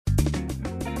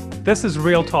This is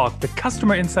Real Talk, the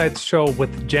Customer Insights Show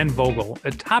with Jen Vogel,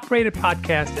 a top-rated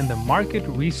podcast in the market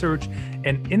research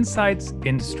and insights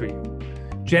industry.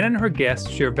 Jen and her guests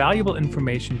share valuable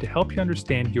information to help you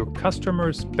understand your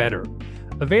customers better.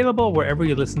 Available wherever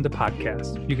you listen to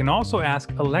podcasts. You can also ask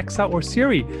Alexa or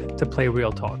Siri to play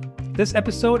Real Talk. This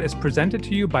episode is presented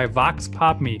to you by Vox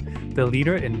PopMe, the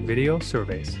leader in video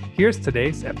surveys. Here's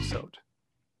today's episode.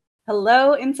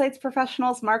 Hello, insights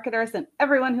professionals, marketers, and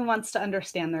everyone who wants to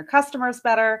understand their customers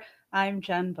better. I'm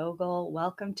Jen Vogel.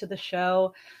 Welcome to the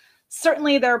show.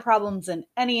 Certainly, there are problems in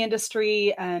any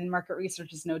industry, and market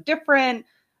research is no different.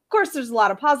 Of course, there's a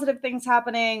lot of positive things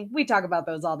happening. We talk about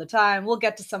those all the time. We'll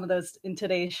get to some of those in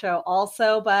today's show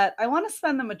also, but I want to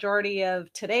spend the majority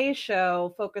of today's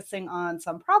show focusing on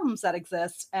some problems that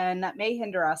exist and that may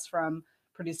hinder us from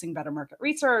producing better market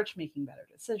research, making better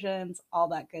decisions, all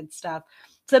that good stuff.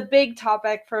 It's a big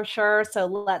topic for sure, so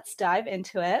let's dive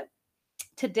into it.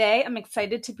 Today, I'm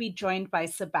excited to be joined by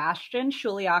Sebastian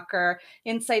Schuliaker,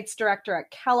 Insights Director at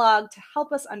Kellogg, to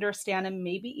help us understand and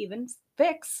maybe even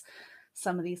fix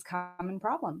some of these common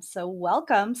problems. So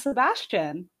welcome,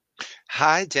 Sebastian.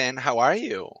 Hi, Jen. How are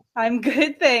you? I'm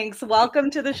good, thanks.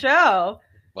 Welcome to the show.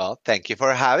 Well, thank you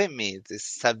for having me.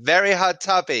 This is a very hot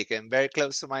topic and very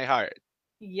close to my heart.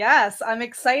 Yes, I'm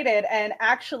excited. And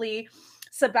actually,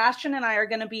 Sebastian and I are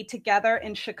going to be together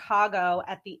in Chicago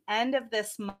at the end of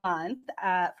this month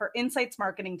for Insights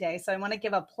Marketing Day. So I want to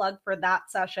give a plug for that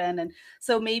session. And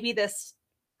so maybe this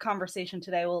conversation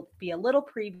today will be a little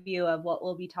preview of what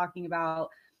we'll be talking about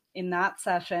in that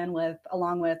session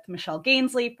along with Michelle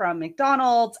Gainsley from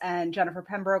McDonald's and Jennifer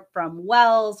Pembroke from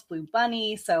Wells, Blue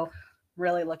Bunny. So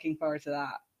really looking forward to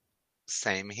that.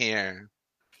 Same here.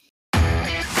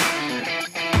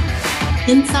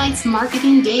 Insights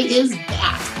Marketing Day is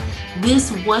back.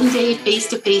 This one-day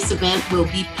face-to-face event will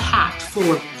be packed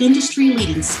full of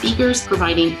industry-leading speakers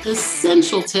providing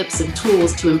essential tips and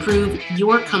tools to improve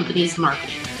your company's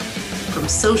marketing. From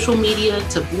social media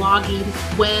to blogging,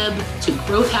 web to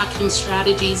growth hacking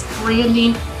strategies,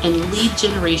 branding, and lead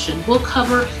generation, we'll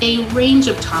cover a range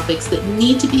of topics that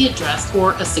need to be addressed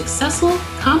for a successful,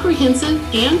 comprehensive,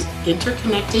 and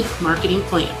interconnected marketing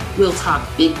plan. We'll talk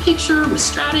big picture with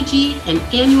strategy and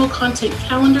annual content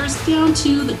calendars down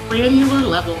to the granular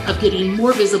level of getting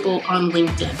more visible on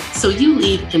LinkedIn, so you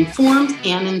leave informed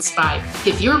and inspired.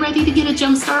 If you're ready to get a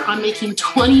jump start on making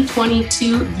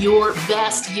 2022 your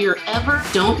best year ever,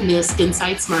 don't miss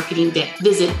Insights Marketing Day.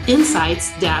 Visit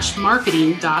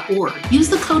insights-marketing.org. Use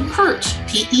the code PERCH,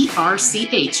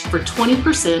 P-E-R-C-H, for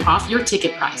 20% off your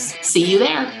ticket price. See you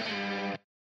there.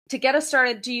 To get us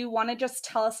started, do you want to just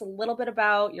tell us a little bit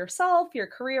about yourself, your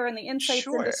career in the insights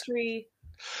industry?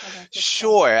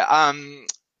 Sure.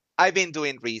 I've been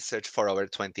doing research for over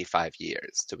 25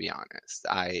 years, to be honest.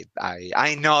 I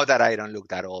know that I don't look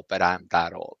that old, but I'm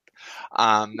that old.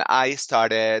 I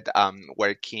started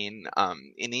working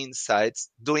in insights,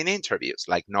 doing interviews,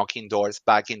 like knocking doors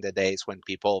back in the days when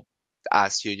people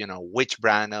asked you, which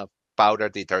brand of powder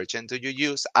detergent do you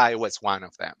use? I was one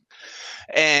of them.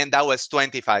 And that was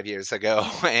 25 years ago.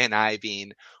 And I've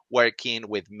been working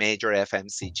with major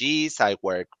FMCGs. I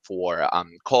work for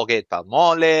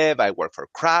Colgate-Palmolive. I work for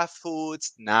Kraft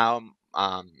Foods. Now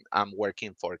I'm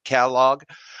working for Kellogg.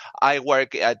 I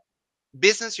work at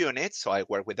business units, so I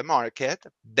work with the market.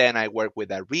 Then I work with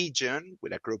a region,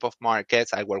 with a group of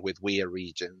markets. I work with WEA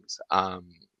regions, and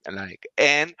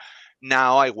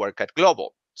now I work at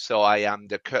Global. So I am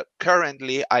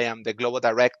currently the global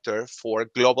director for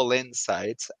global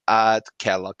insights at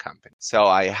Kellogg Company. So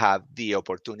I have the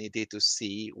opportunity to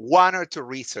see one or two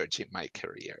research in my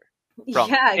career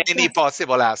from any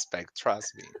possible aspect.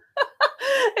 Trust me.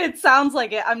 It sounds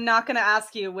like it. I'm not going to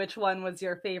ask you which one was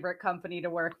your favorite company to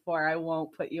work for. I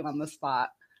won't put you on the spot.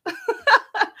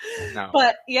 No.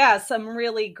 But yeah, some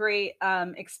really great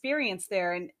experience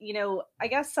there. And, I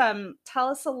guess tell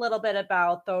us a little bit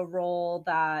about the role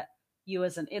that you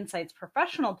as an insights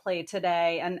professional play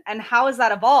today and how has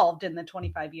that evolved in the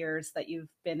 25 years that you've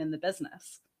been in the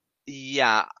business?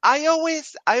 Yeah, I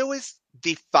always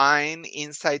define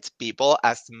insights people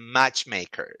as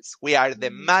matchmakers. We are the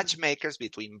matchmakers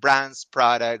between brands,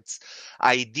 products,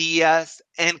 ideas,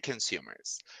 and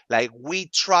consumers. Like, we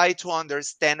try to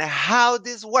understand how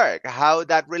this works, how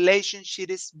that relationship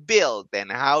is built,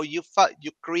 and how you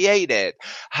create it,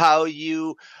 how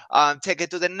you take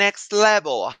it to the next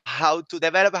level, how to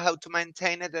develop, how to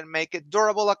maintain it, and make it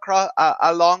durable across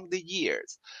along the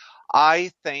years.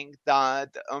 I think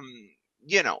that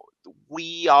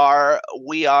we are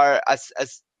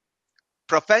as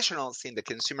professionals in the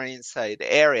consumer insight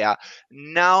area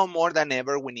now more than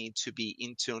ever. We need to be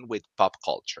in tune with pop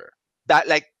culture. That,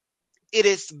 like, it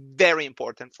is very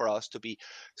important for us to be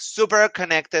super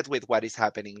connected with what is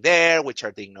happening there, which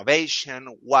are the innovation,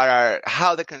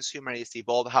 how the consumer is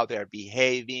evolved, how they are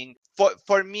behaving.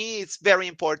 For me, it's very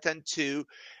important to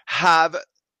have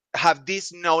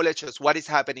this knowledge of what is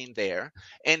happening there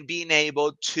and being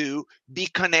able to be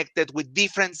connected with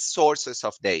different sources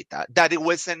of data that it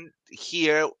wasn't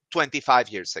here 25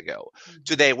 years ago.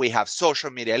 Today we have social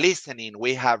media listening,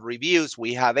 we have reviews,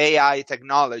 we have AI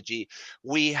technology,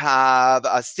 we have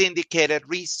syndicated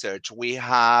research, we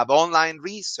have online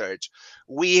research,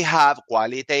 we have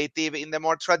qualitative in the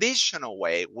more traditional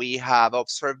way, we have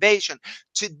observation.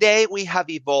 Today we have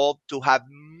evolved to have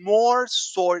more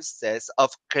sources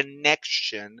of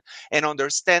connection and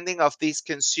understanding of this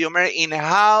consumer in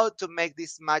how to make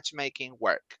this matchmaking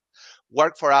work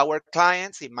for our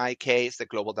clients. In my case, the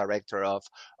global director of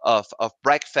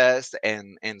breakfast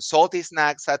and salty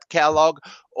snacks at Kellogg,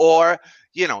 or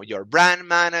your brand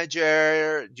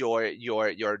manager, your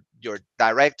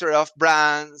director of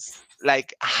brands,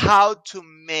 like how to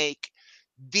make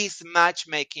this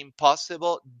matchmaking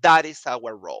possible. That is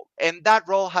our role, and that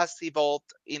role has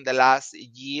evolved in the last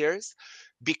years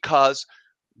because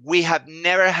we have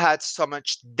never had so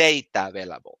much data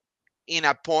available, in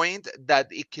a point that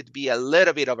it could be a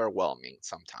little bit overwhelming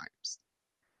sometimes.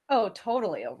 Oh,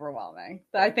 totally overwhelming.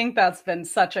 I think that's been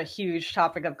such a huge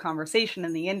topic of conversation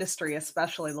in the industry,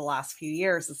 especially the last few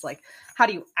years. It's like, how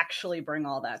do you actually bring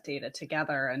all that data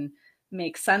together and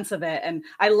make sense of it? And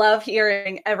I love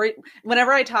hearing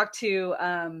whenever I talk to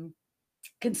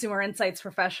consumer insights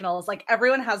professionals, like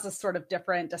everyone has this sort of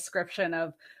different description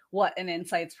of what an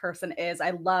insights person is. I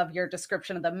love your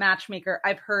description of the matchmaker.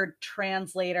 I've heard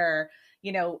translator,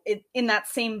 in that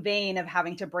same vein of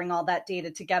having to bring all that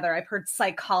data together. I've heard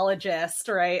psychologist,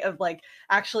 right, of like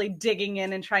actually digging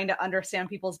in and trying to understand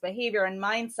people's behavior and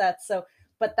mindsets. So,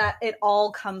 but that it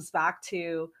all comes back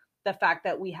to the fact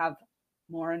that we have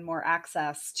more and more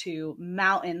access to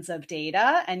mountains of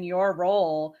data, and your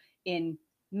role in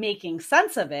making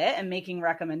sense of it and making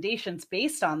recommendations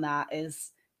based on that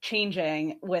is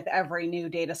changing with every new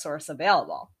data source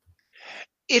available.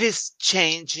 It is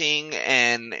changing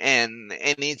and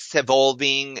it's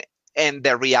evolving. And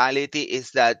the reality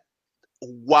is that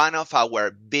one of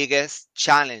our biggest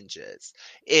challenges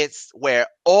is where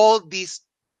all these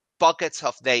pockets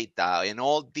of data and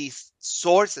all these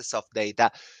sources of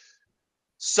data,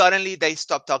 suddenly they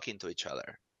stop talking to each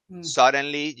other.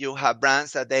 Suddenly you have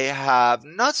brands that they have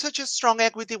not such a strong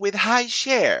equity with high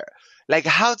share. Like,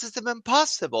 how is it even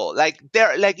possible?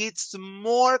 It's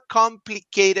more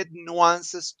complicated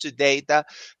nuances to data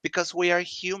because we are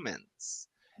humans,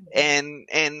 and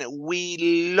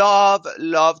we love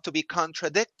to be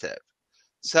contradictive.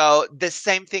 So the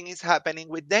same thing is happening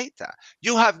with data.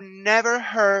 You have never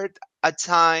heard a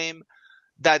time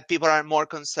that people are more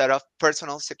concerned of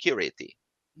personal security.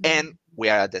 And we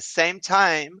are at the same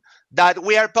time that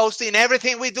we are posting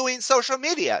everything we do in social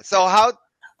media. So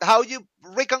how you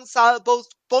reconcile both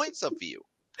points of view?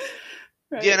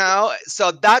 Right.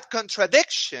 So that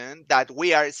contradiction that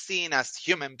we are seeing as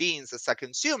human beings, as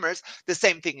consumers, the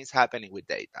same thing is happening with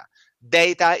data.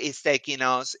 Data is taking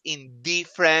us in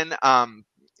different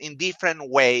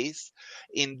ways,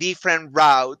 in different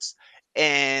routes,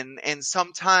 and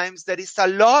sometimes there is a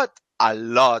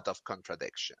lot of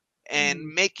contradiction. And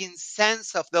making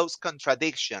sense of those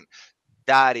contradictions,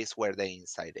 that is where the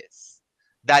insight is.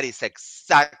 That is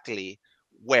exactly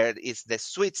where is the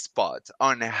sweet spot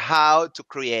on how to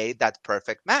create that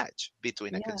perfect match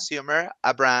between a consumer,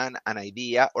 a brand, an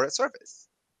idea, or a service.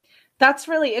 That's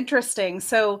really interesting.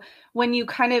 So when you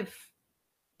kind of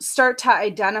start to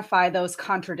identify those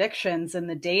contradictions in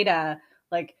the data,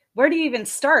 like where do you even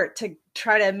start to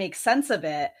try to make sense of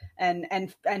it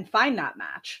and find that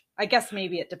match? I guess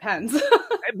maybe it depends.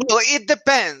 Well, it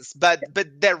depends, but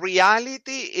the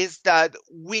reality is that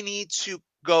we need to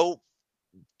go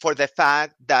for the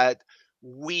fact that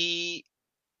we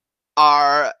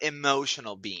are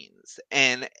emotional beings,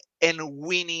 and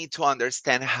we need to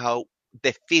understand how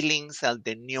the feelings and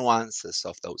the nuances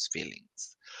of those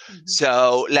feelings.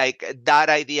 So like that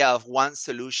idea of one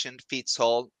solution fits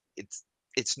all,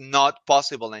 it's not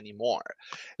possible anymore.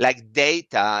 Like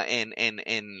data and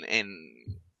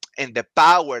the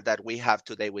power that we have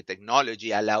today with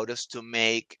technology allowed us to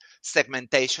make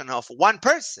segmentation of one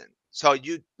person. So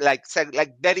you like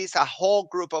there is a whole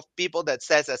group of people that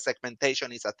says that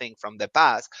segmentation is a thing from the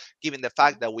past, given the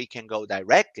fact that we can go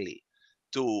directly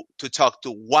to talk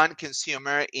to one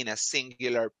consumer in a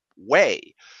singular way.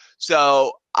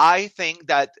 So I think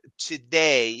that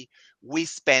today we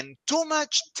spend too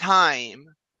much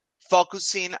time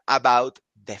focusing about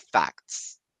the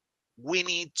facts. we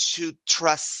need to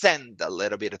transcend a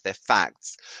little bit of the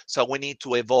facts. So we need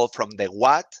to evolve from the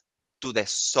what to the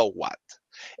so what.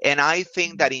 And I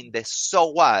think that in the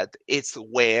so what, it's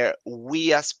where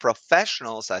we as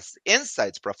professionals, as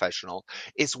insights professionals,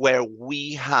 is where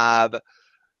we have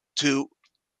to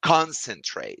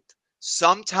concentrate.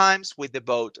 Sometimes we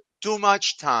devote too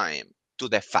much time to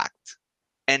the fact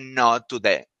and not to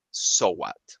the so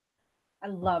what. I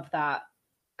love that.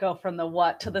 Go from the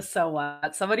what to the so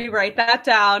what. Somebody write that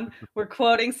down. We're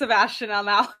quoting Sebastian on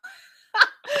that.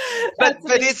 but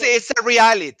it's a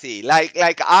reality. Like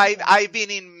I've been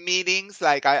in meetings.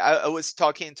 Like I was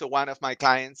talking to one of my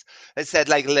clients. I said,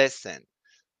 like, listen,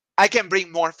 I can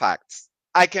bring more facts.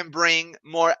 I can bring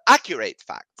more accurate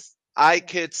facts. I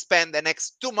could spend the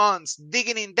next 2 months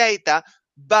digging in data,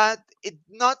 but it's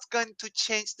not going to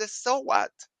change the so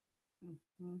what.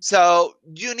 So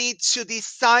you need to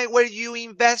decide where you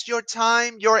invest your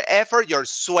time, your effort, your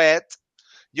sweat,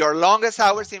 your longest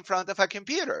hours in front of a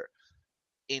computer.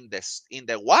 In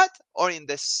the what or in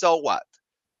the so what.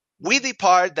 With the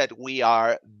part that we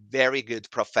are very good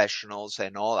professionals,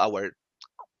 and all our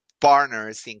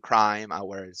partners in crime,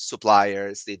 our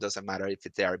suppliers, it doesn't matter if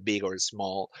they are big or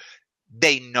small,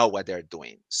 they know what they're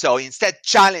doing. So instead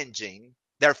challenging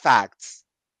their facts,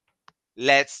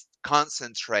 let's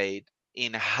concentrate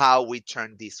in how we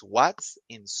turn these whats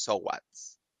in so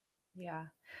whats. Yeah.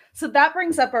 So that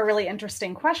brings up a really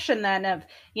interesting question then of,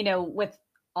 with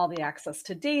all the access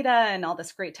to data and all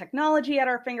this great technology at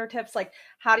our fingertips, like,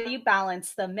 how do you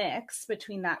balance the mix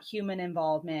between that human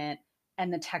involvement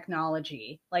and the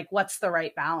technology? Like, what's the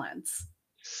right balance?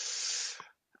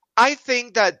 I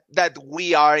think that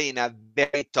we are in a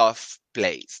very tough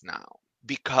place now,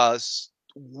 because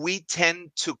we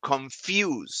tend to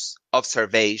confuse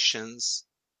observations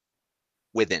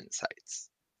with insights.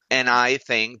 And I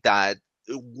think that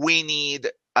we need,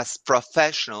 as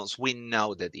professionals, we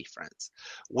know the difference.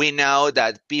 We know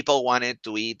that people wanted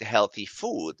to eat healthy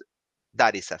food.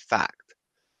 That is a fact.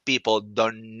 People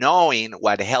don't knowing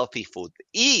what healthy food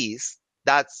is,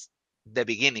 that's the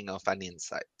beginning of an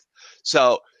insight.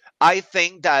 So I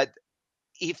think that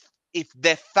if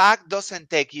the fact doesn't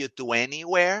take you to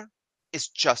anywhere, it's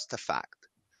just a fact.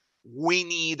 We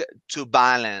need to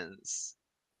balance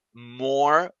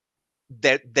more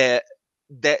the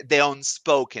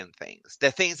unspoken things,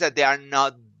 the things that they are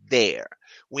not there.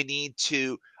 We need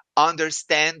to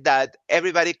understand that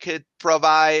everybody could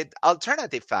provide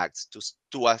alternative facts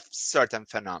to a certain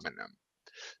phenomenon.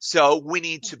 So we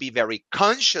need to be very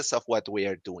conscious of what we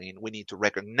are doing. We need to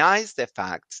recognize the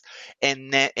facts,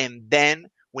 and then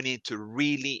we need to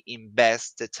really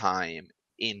invest the time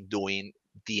in doing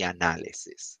the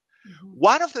analysis. Mm-hmm.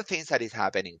 One of the things that is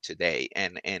happening today,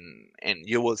 and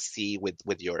you will see with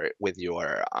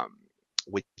your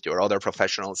other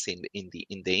professionals in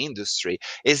the industry,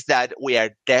 is that we are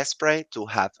desperate to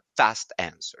have fast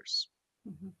answers.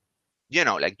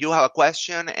 Mm-hmm. Like you have a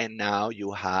question, and now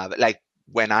you have, like,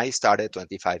 when I started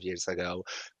 25 years ago,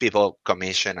 people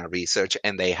commissioned a research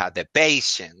and they had the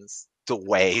patience to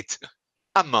wait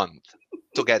a month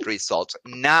to get results.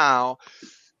 Now,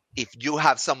 if you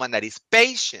have someone that is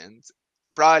patient,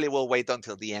 probably will wait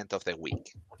until the end of the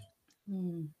week.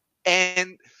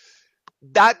 And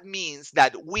that means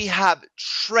that we have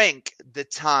shrunk the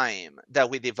time that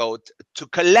we devote to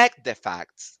collect the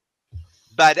facts,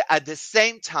 but at the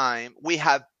same time, we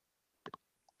have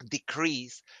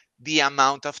decreased the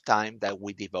amount of time that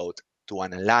we devote to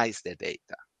analyze the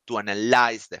data, to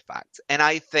analyze the facts. And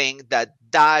I think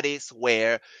that is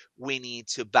where we need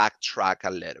to backtrack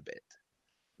a little bit.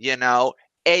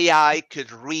 AI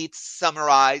could read,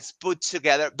 summarize, put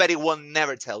together, but it will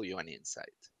never tell you an insight.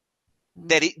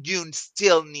 That you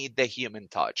still need the human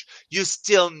touch. You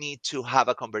still need to have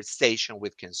a conversation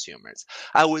with consumers.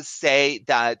 I would say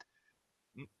that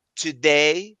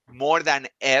today, more than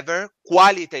ever,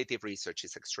 qualitative research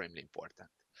is extremely important,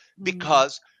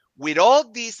 because with all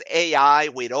this AI,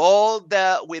 with all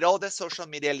the social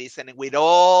media listening, with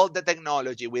all the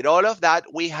technology, with all of that,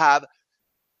 we have,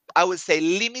 I would say,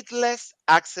 limitless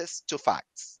access to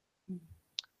facts.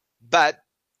 But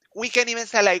we can even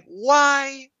say, like,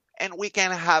 why, and we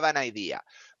can have an idea.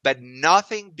 But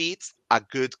nothing beats a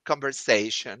good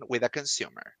conversation with a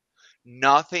consumer.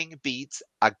 Nothing beats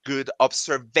a good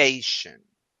observation.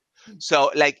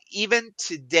 So, like, even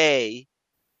today,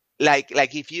 like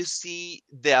if you see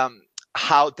the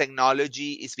how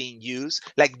technology is being used,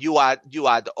 like you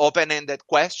add open-ended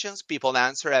questions, people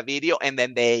answer a video, and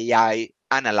then the AI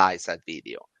analyze that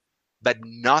video. But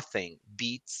nothing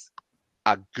beats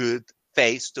a good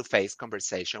face-to-face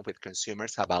conversation with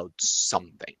consumers about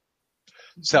something.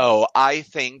 So I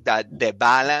think that the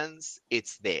balance,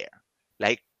 it's there.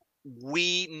 Like,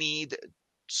 we need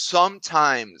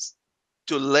sometimes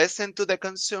to listen to the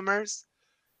consumers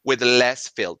with less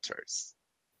filters.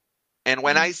 And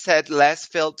when I said less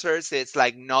filters, it's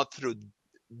like not through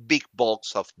big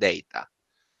bulks of data.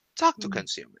 Talk to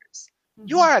consumers.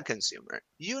 You are a consumer.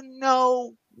 You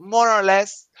know more or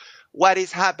less what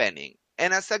is happening.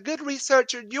 And as a good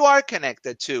researcher, you are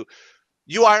connected to,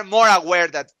 you are more aware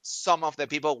that some of the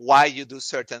people why you do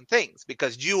certain things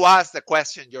because you ask the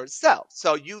question yourself.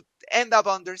 So you end up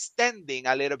understanding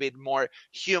a little bit more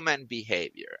human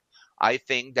behavior. I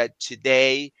think that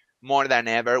today, more than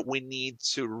ever, we need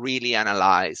to really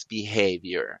analyze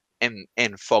behavior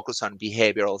and focus on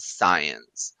behavioral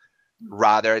science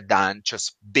rather than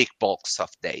just big bulks of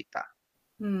data.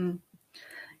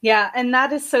 Yeah, and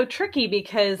that is so tricky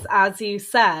because, as you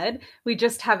said, we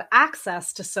just have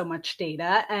access to so much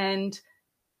data, and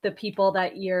the people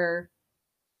that you're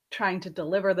trying to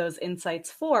deliver those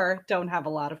insights for don't have a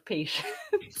lot of patience.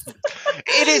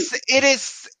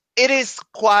 It is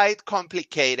quite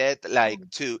complicated, like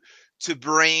to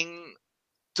bring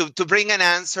an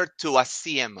answer to a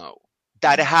CMO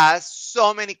that has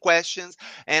so many questions.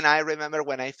 And I remember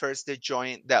when I first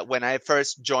joined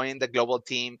the global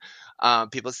team,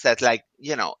 people said, like,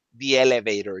 the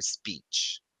elevator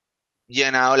speech,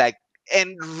 like,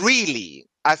 and really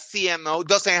a CMO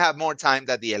doesn't have more time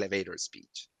than the elevator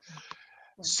speech.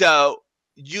 So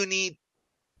you need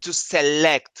to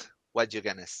select what you're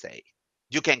going to say.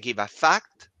 You can give a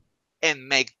fact and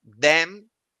make them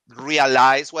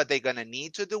realize what they're going to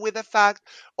need to do with the fact,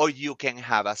 or you can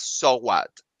have a so what.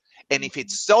 And if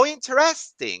it's so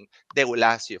interesting, they will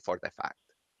ask you for the fact.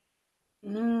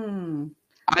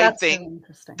 I think really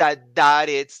interesting.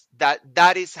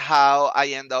 that is how I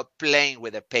end up playing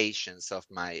with the patience of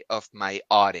my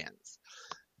audience.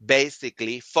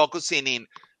 Basically focusing in,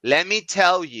 let me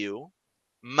tell you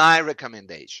my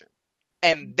recommendation.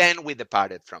 And then we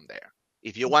departed from there.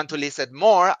 If you want to listen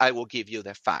more, I will give you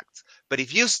the facts. But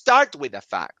if you start with a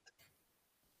fact,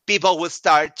 people will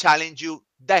start challenge you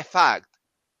the fact,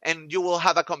 and you will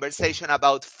have a conversation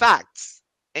about facts.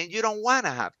 And you don't want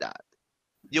to have that.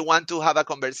 You want to have a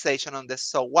conversation on the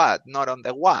so what, not on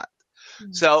the what.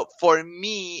 So for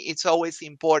me, it's always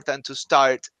important to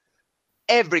start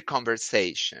every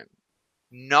conversation,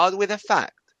 not with a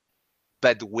fact,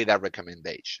 but with a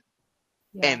recommendation.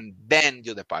 And then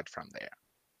you depart from there.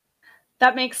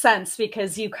 That makes sense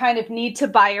because you kind of need to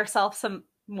buy yourself some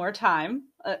more time,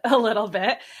 a little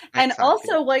bit. And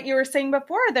also what you were saying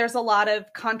before, there's a lot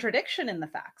of contradiction in the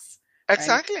facts.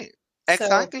 Exactly. Right?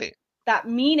 Exactly. So that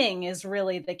meaning is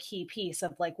really the key piece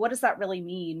of, like, what does that really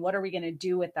mean? What are we going to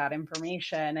do with that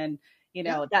information? And,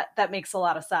 that makes a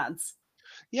lot of sense.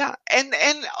 Yeah. And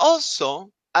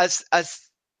also as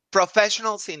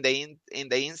professionals in the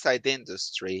insight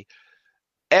industry,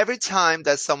 every time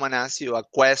that someone asks you a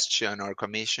question or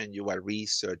commission you a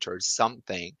research or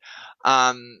something,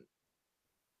 that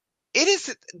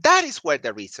is where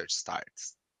the research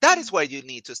starts. That is where you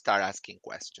need to start asking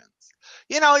questions.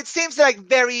 It seems like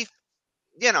very,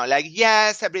 like,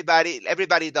 yes,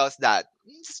 everybody does that.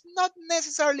 It's not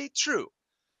necessarily true.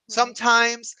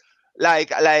 Sometimes,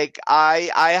 like I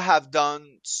have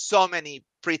done so many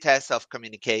pre-tests of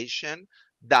communication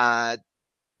that,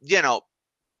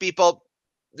 people,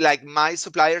 like my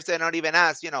suppliers, they're not even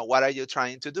asked, what are you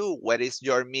trying to do? What is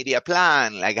your media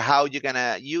plan? Like, how you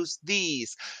gonna use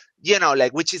these?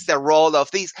 Like, which is the role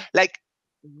of these? Like,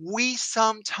 we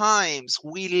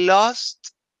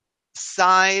lost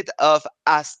sight of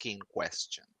asking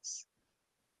questions.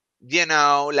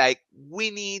 Like,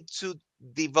 we need to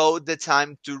devote the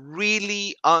time to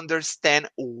really understand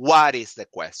what is the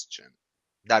question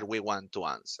that we want to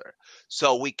answer,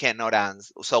 so we can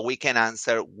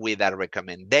answer with a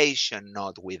recommendation,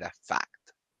 not with a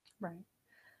fact. Right.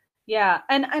 Yeah.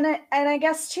 And I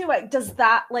guess too, does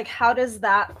that, like, how does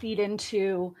that feed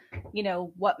into,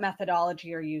 what methodology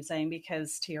you're using?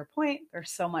 Because to your point,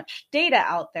 there's so much data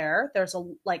out there.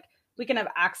 We can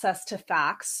have access to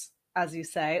facts, as you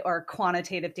say, or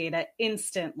quantitative data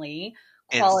instantly.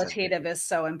 Qualitative is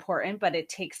so important, but it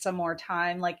takes some more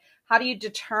time. Like, how do you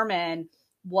determine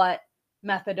what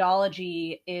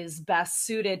methodology is best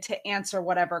suited to answer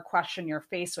whatever question you're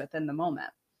faced with in the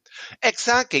moment?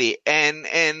 Exactly.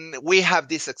 And we have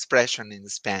this expression in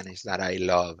Spanish that I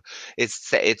love.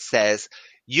 It says,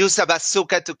 use a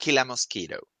bazooka to kill a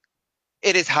mosquito.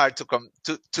 It is hard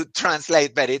to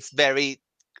translate, but it's very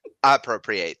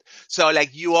appropriate. So,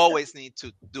 like, you always need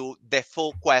to do the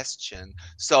full question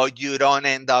so you don't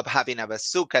end up having a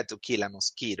bazooka to kill a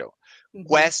mosquito.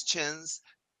 Questions,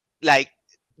 like,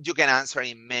 you can answer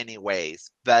in many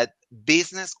ways, but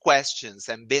business questions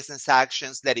and business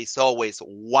actions, there is always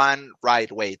one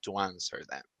right way to answer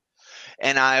them.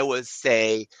 And I would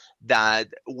say that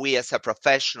we as a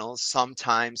professional,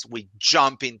 sometimes we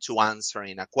jump into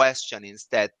answering a question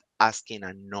instead asking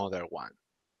another one.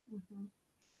 Mm-hmm.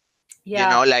 You Yeah.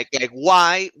 know, like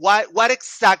why, what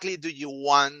exactly do you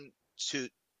want to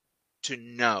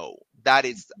know? That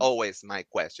is always my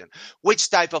question. Which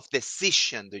type of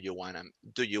decision do you want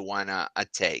to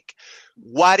take?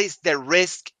 What is the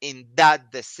risk in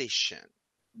that decision?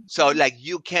 So like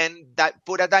you can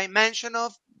put a dimension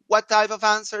of what type of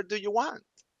answer do you want?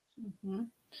 Mm-hmm.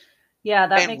 Yeah,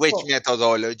 that And makes which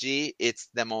methodology it's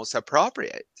the most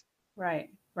appropriate. Right,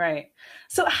 right.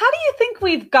 So how do you think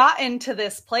we've gotten to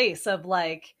this place of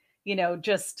like, you know,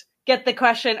 just get the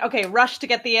question, okay, rush to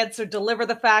get the answer, deliver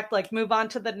the fact, like move on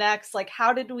to the next? Like,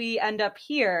 how did we end up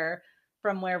here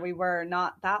from where we were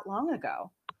not that long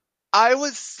ago? I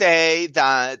would say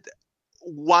that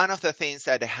one of the things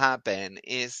that happen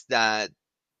is that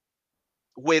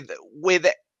with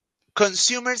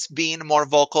consumers being more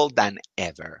vocal than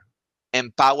ever,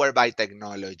 empowered by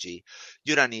technology,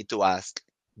 you don't need to ask.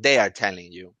 They are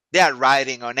telling you. They are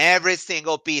writing on every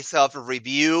single piece of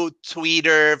review,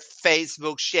 Twitter,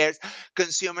 Facebook shares.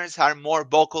 Consumers are more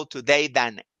vocal today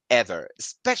than ever,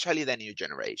 especially the new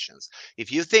generations.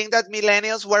 If you think that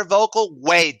millennials were vocal,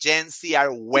 wait, Gen Z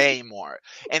are way more.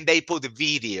 And they put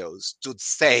videos to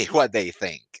say what they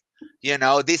think. You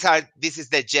know, this is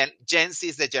the Gen Z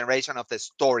is the generation of the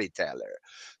storyteller.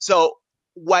 So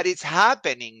what is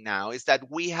happening now is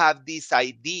that we have this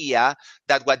idea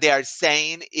that what they are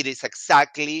saying, it is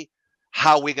exactly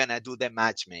how we're gonna do the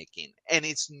matchmaking, and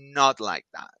it's not like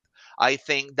that. I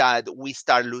think that we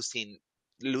start losing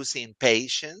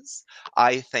patience.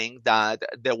 I think that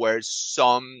there are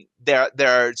some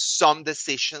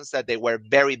decisions that they were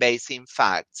very based in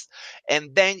facts,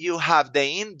 and then you have the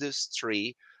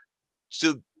industry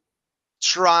to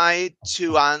try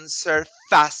to answer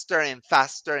faster and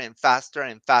faster and faster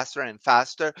and faster and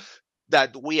faster,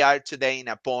 that we are today in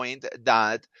a point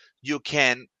that you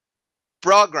can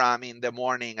program in the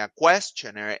morning a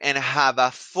questionnaire and have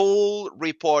a full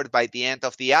report by the end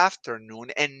of the afternoon,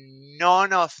 and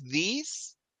none of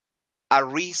these a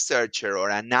researcher or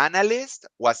an analyst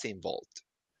was involved.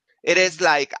 It is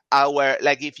like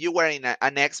if you were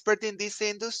an expert in this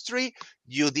industry,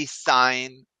 you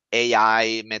design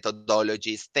AI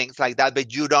methodologies, things like that,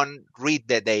 but you don't read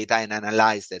the data and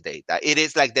analyze the data. It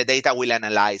is like the data will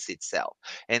analyze itself.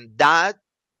 And that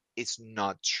is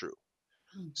not true.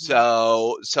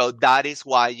 Mm-hmm. So that is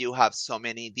why you have so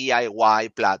many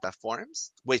DIY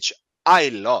platforms, which I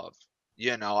love.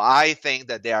 You know, I think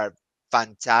that they are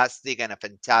fantastic and a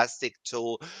fantastic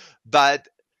tool, but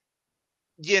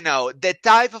you know, the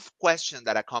type of question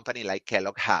that a company like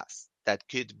Kellogg has that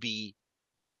could be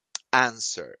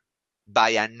answered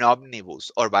by an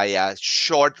omnibus or by a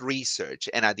short research,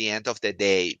 and at the end of the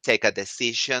day take a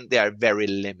decision, they are very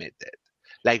limited.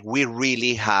 Like we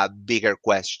really have bigger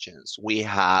questions. We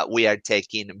are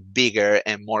taking bigger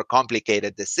and more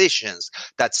complicated decisions.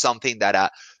 That's something that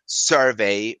a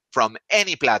survey from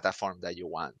any platform that you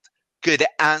want could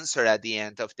answer at the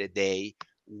end of the day,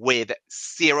 with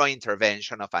zero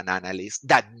intervention of an analyst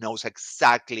that knows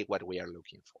exactly what we are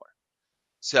looking for.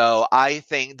 So I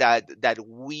think that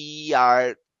we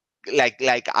are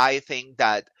I think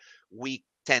that we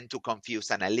tend to confuse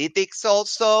analytics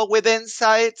also with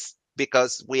insights,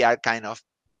 because we are kind of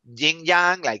yin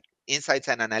yang, like insights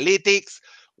and analytics.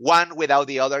 One without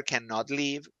the other cannot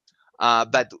live.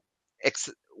 But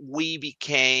we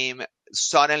became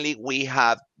suddenly we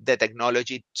have the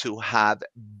technology to have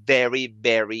very,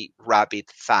 very rapid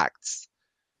facts,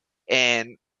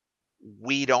 and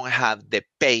we don't have the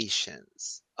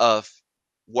patience of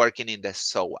working in the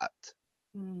so what.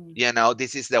 You know,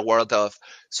 this is the world of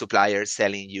suppliers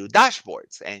selling you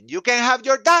dashboards, and you can have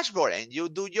your dashboard and you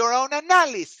do your own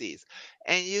analysis,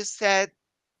 and you said,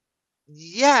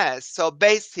 yes. So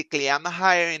basically, I'm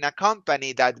hiring a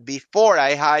company that before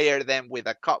I hire them with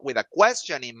a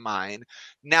question in mind,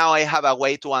 now I have a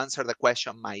way to answer the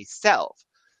question myself.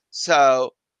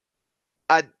 So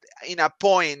in a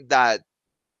point that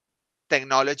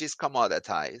technology is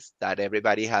commoditized, that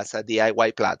everybody has a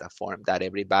DIY platform,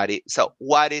 so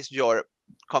what is your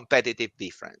competitive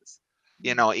difference?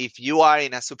 You know, if you are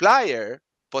in a supplier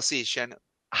position,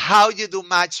 how you do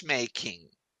matchmaking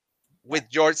with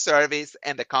your service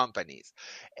and the companies.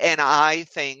 And I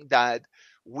think that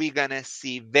we're going to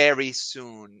see very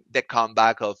soon the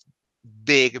comeback of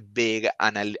big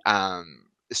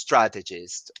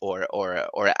strategists or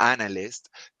analysts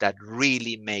that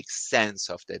really make sense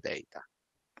of the data.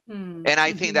 And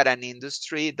I think that an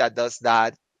industry that does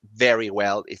that very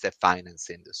well is the finance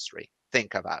industry.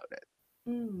 Think about it.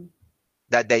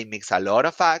 That they mix a lot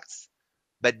of facts,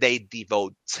 but they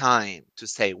devote time to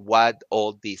say what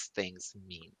all these things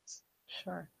mean.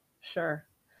 Sure.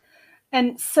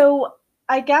 And so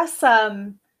I guess,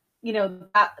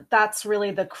 that's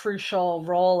really the crucial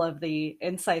role of the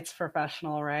insights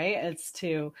professional, right? It's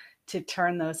to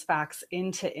turn those facts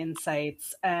into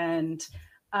insights. And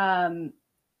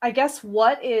I guess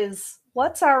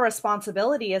what's our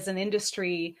responsibility as an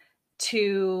industry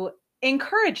to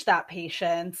encourage that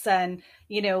patience? And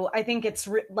I think it's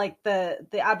like the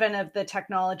advent of the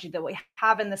technology that we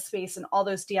have in the space and all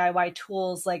those DIY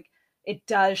tools, like it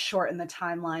does shorten the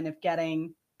timeline of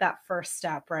getting that first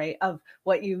step, right? Of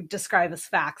what you describe as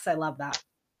facts. I love that.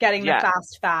 Getting the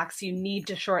fast facts, you need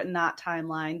to shorten that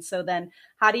timeline. So then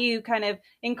how do you kind of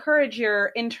encourage your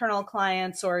internal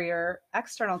clients or your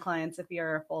external clients, if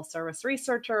you're a full service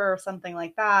researcher or something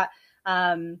like that,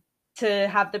 to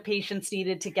have the patience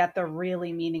needed to get the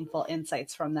really meaningful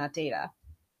insights from that data?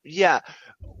 Yeah.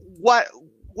 What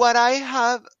I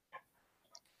have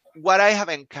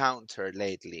encountered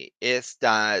lately is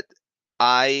that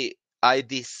I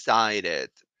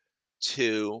decided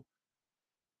to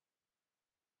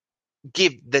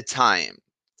give the time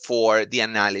for the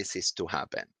analysis to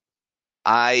happen.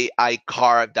 I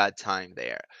carved that time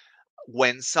there.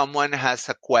 When someone has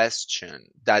a question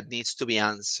that needs to be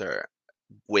answered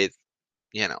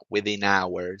within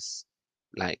hours,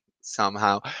 like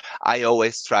somehow, I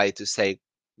always try to say,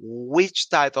 which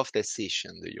type of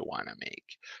decision do you want to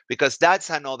make? Because that's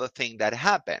another thing that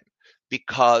happened,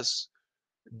 because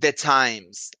the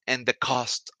times and the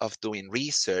cost of doing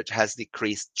research has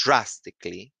decreased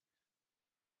drastically.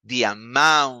 The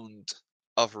amount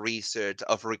of research,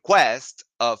 of requests,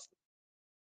 of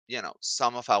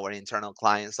some of our internal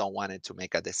clients don't want it to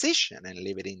make a decision and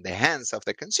leave it in the hands of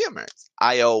the consumers.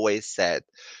 I always said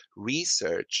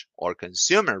research or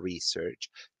consumer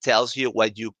research tells you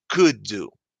what you could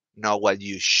do, not what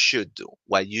you should do.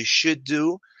 What you should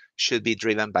do should be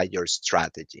driven by your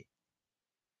strategy.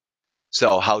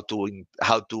 So how to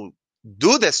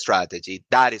do the strategy,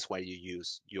 that is where you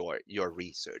use your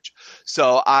research.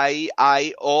 So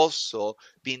I also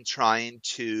been trying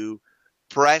to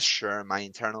pressure my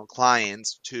internal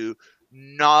clients to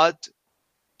not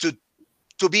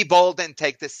to be bold and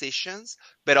take decisions,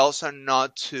 but also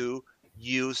not to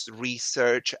use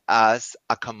research as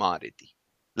a commodity.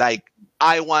 Like,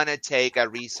 I want to take a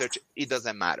research, it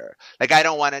doesn't matter. Like, I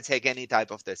don't want to take any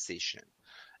type of decision.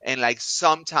 And like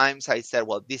sometimes I said,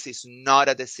 well, this is not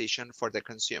a decision for the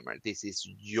consumer. This is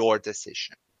your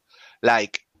decision.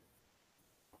 Like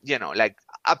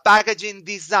a packaging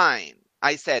design.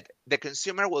 I said, the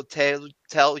consumer will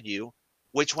tell you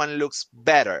which one looks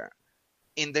better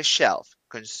in the shelf.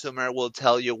 Consumer will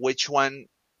tell you which one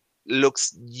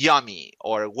looks yummy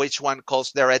or which one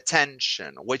calls their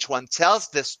attention, which one tells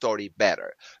the story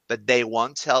better, but they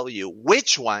won't tell you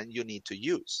which one you need to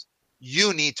use.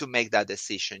 You need to make that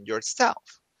decision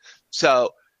yourself.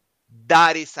 So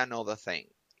that is another thing.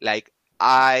 Like,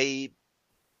 I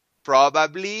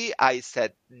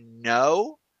said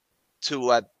no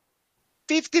to a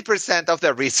 50% of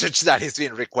the research that is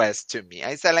being requested to me.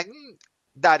 I said, like,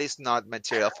 that is not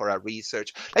material for a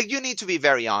research. Like, you need to be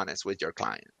very honest with your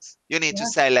clients. You need to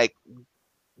say, like,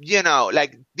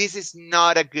 this is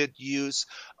not a good use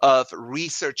of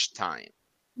research time.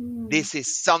 This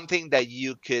is something that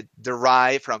you could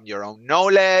derive from your own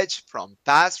knowledge, from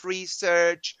past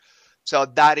research. So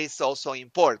that is also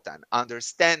important.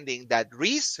 Understanding that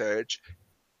research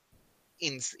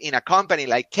in a company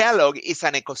like Kellogg is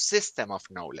an ecosystem of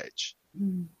knowledge.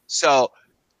 So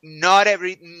not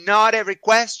every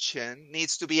question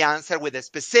needs to be answered with a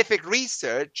specific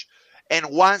research. And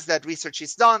once that research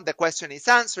is done, the question is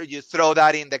answered, you throw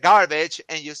that in the garbage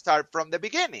and you start from the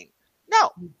beginning.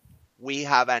 No, we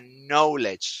have a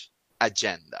knowledge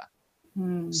agenda.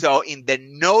 So in the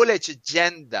knowledge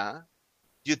agenda,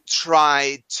 you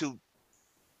try to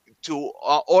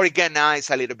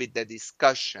organize a little bit the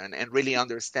discussion and really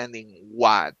understanding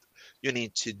what you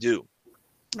need to do.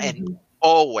 And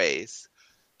always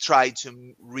try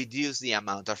to reduce the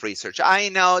amount of research. I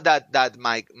know that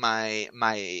my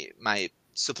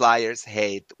suppliers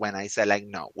hate when I say, like,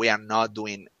 no, we are not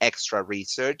doing extra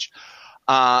research.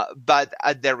 But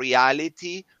the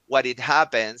reality, what it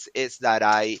happens is that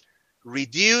I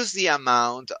reduce the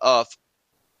amount of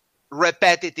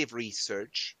repetitive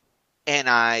research and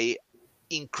I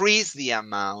increase the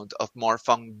amount of more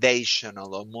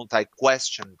foundational or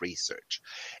multi-question research.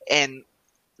 And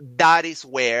that is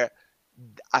where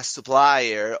a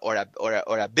supplier or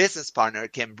a business partner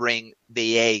can bring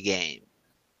the A game,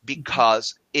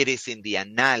 because it is in the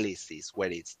analysis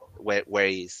where is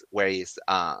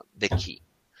the key.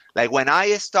 Like when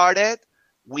I started,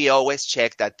 we always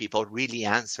checked that people really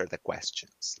answer the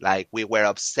questions. Like we were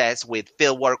obsessed with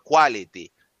fieldwork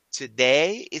quality.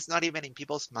 Today, it's not even in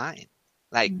people's mind.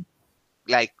 Like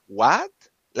what?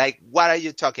 Like, what are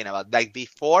you talking about? Like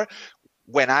before,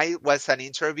 when I was an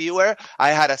interviewer, I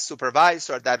had a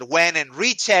supervisor that went and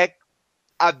rechecked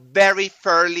a very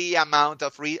fairly amount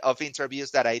of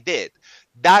interviews that I did.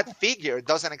 That figure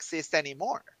doesn't exist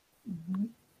anymore.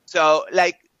 So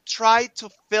like, try to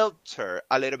filter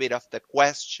a little bit of the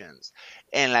questions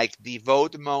and like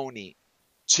devote money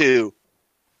to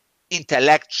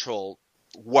intellectual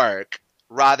work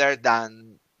rather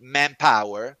than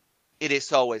manpower. It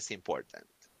is always important.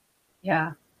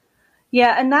 Yeah.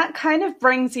 Yeah. And that kind of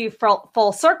brings you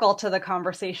full circle to the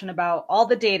conversation about all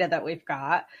the data that we've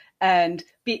got and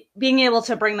being able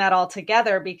to bring that all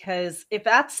together, because if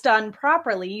that's done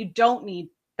properly, you don't need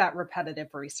that repetitive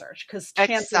research, because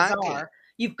chances are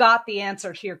you've got the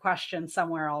answer to your question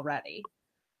somewhere already.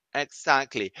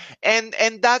 Exactly. And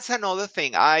that's another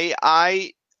thing.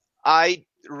 I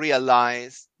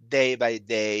realize day by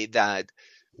day that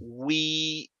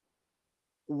we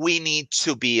need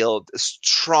to build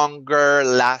stronger,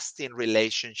 lasting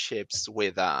relationships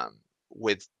with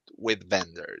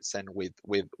vendors and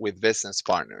with business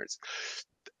partners.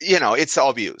 It's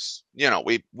obvious.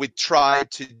 We try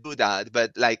to do that,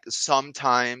 but like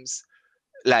sometimes,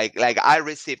 like I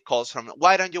receive calls from,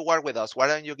 why don't you work with us? Why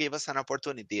don't you give us an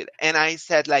opportunity? And I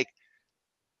said, like,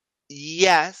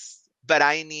 yes, but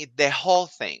I need the whole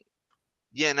thing.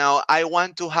 I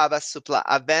want to have a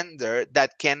vendor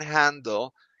that can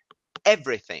handle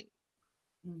everything.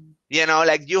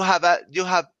 Like you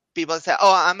have people say,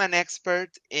 oh, I'm an expert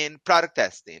in product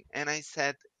testing. And I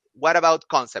said, what about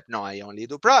concept? No, I only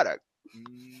do product.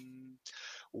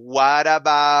 What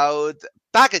about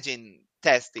packaging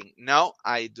testing? No,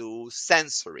 I do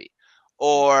sensory.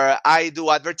 Or I do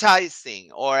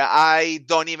advertising, or I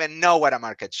don't even know what a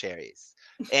market share is.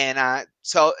 And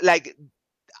so like,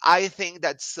 I think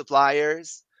that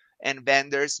suppliers and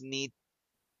vendors need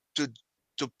to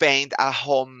paint a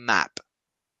whole map,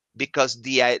 because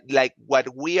like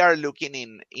what we are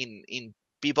looking in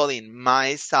people in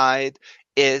my side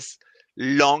is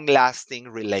long-lasting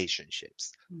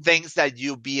relationships, things that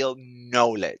you build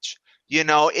knowledge.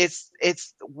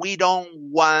 It's we don't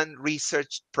want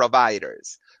research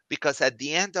providers, because at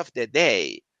the end of the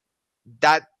day,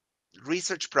 that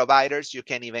research providers, you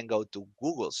can even go to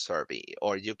Google survey,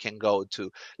 or you can go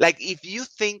to, like, if you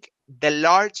think the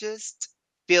largest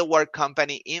fieldwork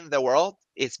company in the world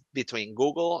is between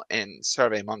Google and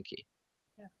SurveyMonkey.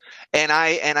 Yeah.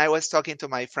 And I was talking to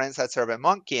my friends at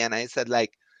SurveyMonkey, and I said,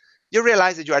 like, you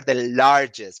realize that you are the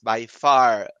largest by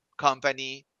far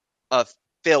company of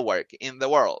fieldwork in the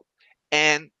world,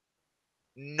 and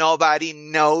nobody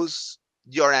knows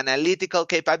your analytical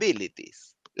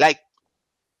capabilities. Like,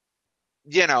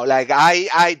 like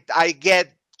I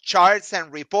get charts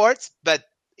and reports, but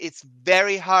it's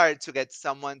very hard to get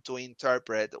someone to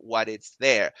interpret what it's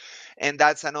there. And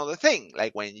that's another thing.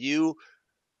 Like when you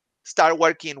start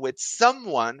working with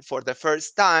someone for the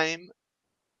first time,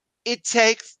 it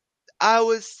takes, I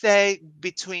would say,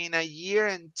 between a year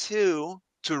and two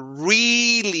to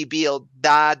really build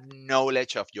that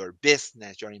knowledge of your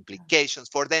business, your implications,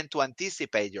 for them to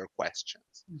anticipate your questions.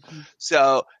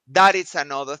 So that is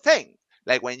another thing.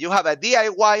 Like when you have a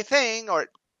DIY thing, or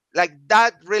like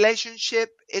that relationship,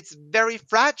 it's very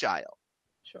fragile.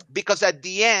 Sure. Because at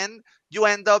the end, you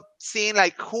end up seeing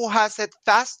like who has it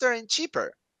faster and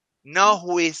cheaper, not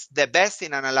who is the best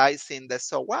in analyzing the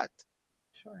so what.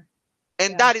 Sure.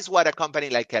 And that is what a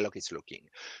company like Kellogg is looking.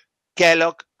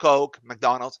 Kellogg, Coke,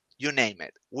 McDonald's, you name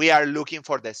it. We are looking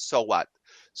for the so what.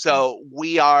 So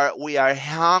we are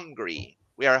hungry.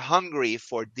 We are hungry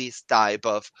for this type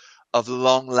of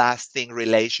long-lasting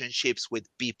relationships with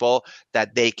people,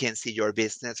 that they can see your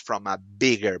business from a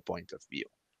bigger point of view,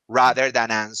 rather than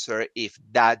answer if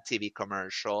that TV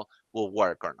commercial will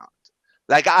work or not.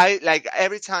 Like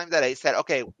every time that I said,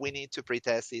 okay, we need to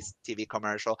pretest this TV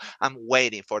commercial, I'm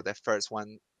waiting for the first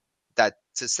one that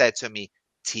to say to me,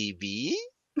 TV?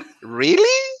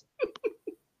 Really?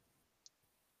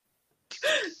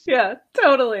 Yeah,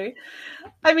 totally.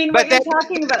 I mean, but what you're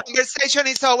talking about, the conversation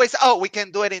is always, oh, we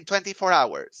can do it in 24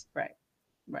 hours. Right.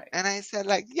 And I said,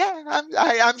 like, yeah,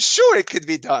 I'm sure it could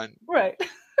be done. Right.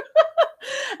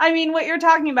 I mean, what you're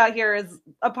talking about here is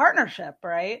a partnership,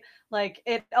 right? Like,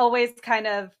 it always kind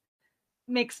of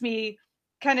makes me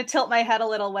kind of tilt my head a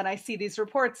little when I see these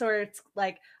reports where it's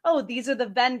like, oh, these are the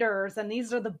vendors and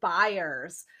these are the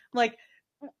buyers. Like,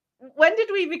 when did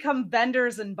we become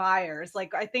vendors and buyers?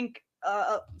 Like, I think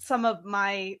some of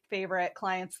my favorite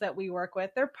clients that we work with,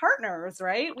 they're partners,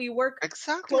 right? We work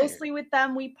Exactly. closely with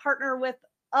them. We partner with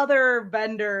other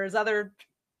vendors, other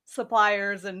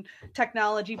suppliers and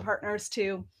technology partners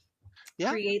to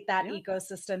create that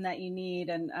ecosystem that you need.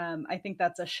 And I think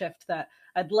that's a shift that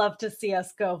I'd love to see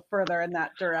us go further in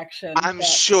that direction. I'm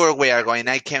sure we are going.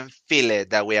 I can feel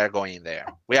it that we are going there.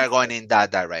 We are going in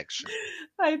that direction.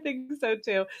 I think so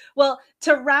too. Well,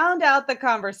 to round out the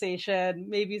conversation,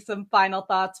 maybe some final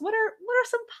thoughts. What are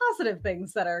some positive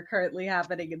things that are currently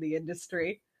happening in the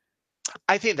industry?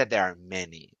 I think that there are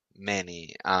many.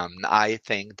 I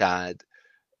think that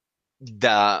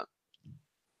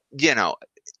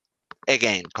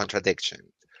again, contradiction.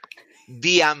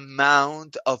 The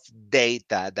amount of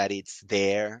data that it's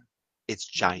there, it's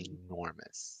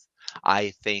ginormous.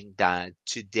 I think that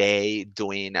today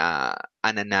doing an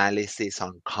analysis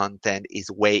on content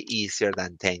is way easier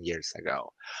than 10 years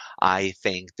ago. I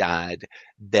think that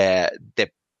the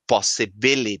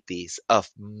possibilities of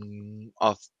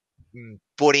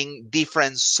putting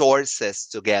different sources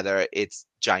together, it's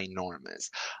ginormous.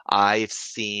 I've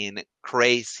seen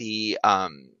crazy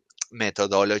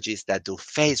methodologies that do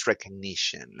face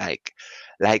recognition.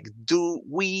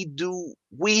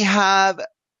 We have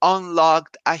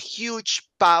unlocked a huge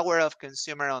power of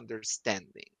consumer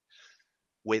understanding.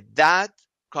 With that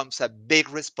comes a big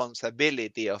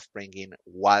responsibility of bringing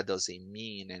what does it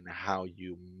mean and how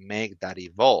you make that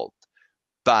evolve.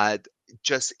 But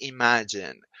just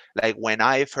imagine, like when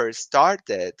I first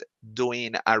started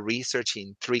doing a research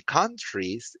in 3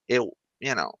 countries,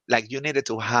 like you needed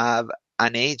to have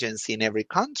an agency in every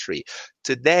country.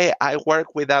 Today, I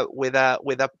work with a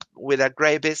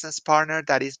great business partner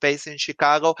that is based in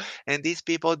Chicago, and these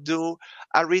people do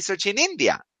a research in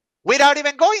India without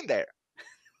even going there,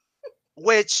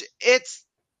 which it's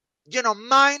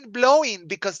mind blowing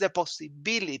because the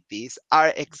possibilities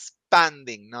are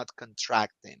expanding, not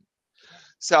contracting.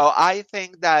 So I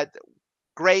think that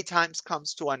great times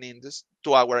comes to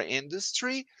our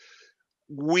industry.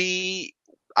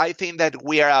 I think that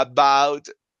we are about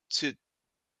to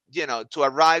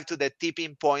arrive to the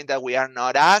tipping point that we are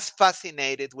not as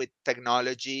fascinated with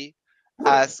technology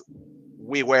as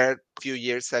we were a few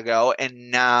years ago,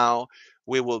 and now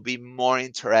we will be more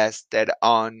interested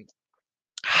on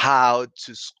how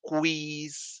to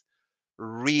squeeze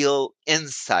real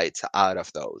insights out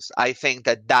of those. I think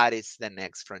that is the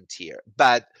next frontier.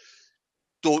 But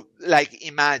to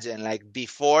imagine,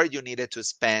 before you needed to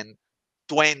spend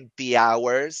 20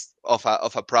 hours of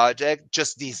a project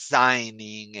just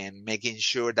designing and making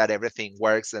sure that everything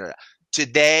works.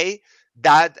 Today,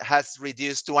 that has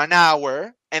reduced to an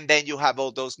hour, and then you have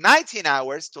all those 19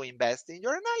 hours to invest in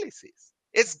your analysis.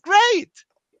 It's great.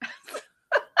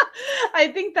 I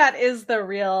think that is the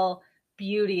real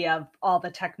beauty of all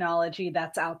the technology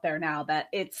that's out there now, that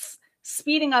it's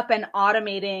speeding up and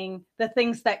automating the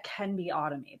things that can be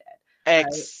automated.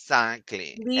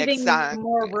 Exactly. Right? Leaving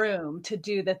more room to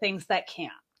do the things that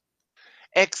can't.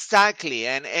 Exactly.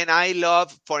 And I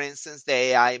love, for instance, the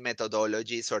AI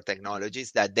methodologies or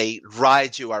technologies that they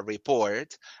write you a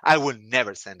report. I will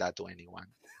never send that to anyone.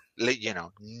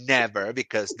 Never,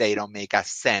 because they don't make a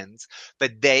sense.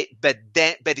 But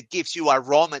it gives you a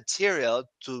raw material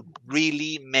to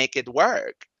really make it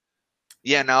work.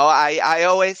 I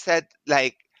always said,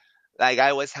 like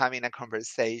I was having a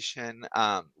conversation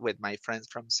with my friends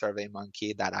from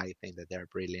SurveyMonkey that I think that they're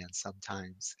brilliant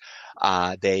sometimes.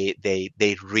 They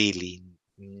really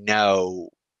know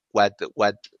what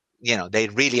they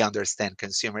really understand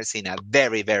consumers in a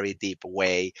very, very deep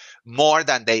way, more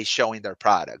than they show in their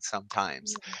products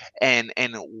sometimes. Mm-hmm.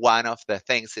 And one of the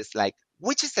things is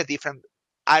which is the different,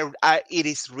 it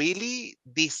is really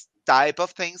this type of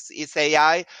things is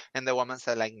AI. And the woman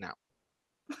said no.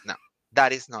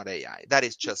 That is not AI. That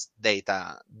is just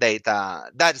data.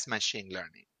 That is machine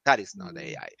learning. That is not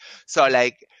AI. So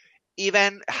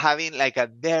even having a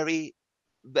very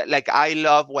I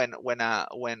love when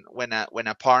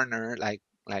a partner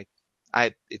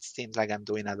it seems like I'm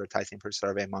doing advertising for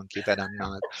SurveyMonkey, but I'm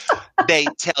not. They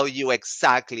tell you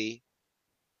exactly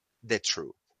the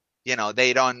truth.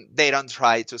 They don't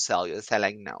try to sell you. They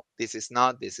say no, this is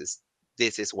not.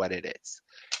 This is what it is.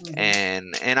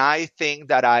 Mm-hmm. And I think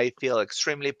that I feel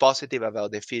extremely positive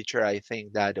about the future. I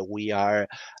think that we are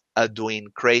doing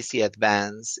crazy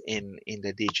advance in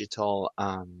the digital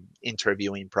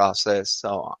interviewing process.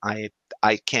 So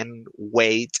I can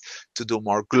wait to do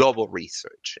more global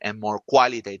research and more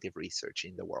qualitative research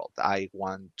in the world. I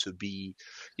want to be,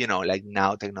 like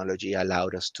now technology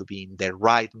allowed us to be in the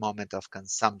right moment of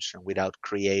consumption without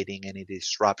creating any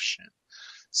disruption.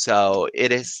 So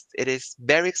it is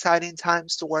very exciting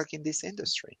times to work in this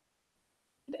industry.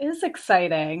 It is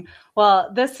exciting.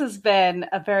 Well, this has been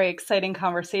a very exciting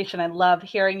conversation. I love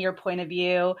hearing your point of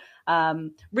view.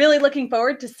 Really looking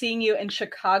forward to seeing you in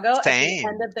Chicago at the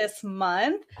end of this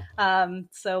month.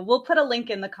 So we'll put a link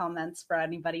in the comments for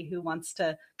anybody who wants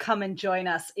to come and join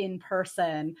us in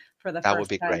person for the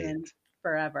first time in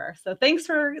forever. So thanks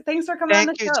for coming on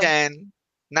the show. Thank you, Jen.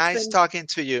 Nice talking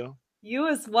to you. You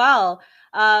as well.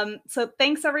 So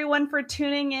thanks everyone for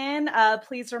tuning in.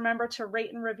 Please remember to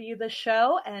rate and review the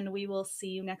show, and we will see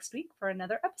you next week for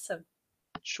another episode.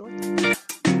 Sure.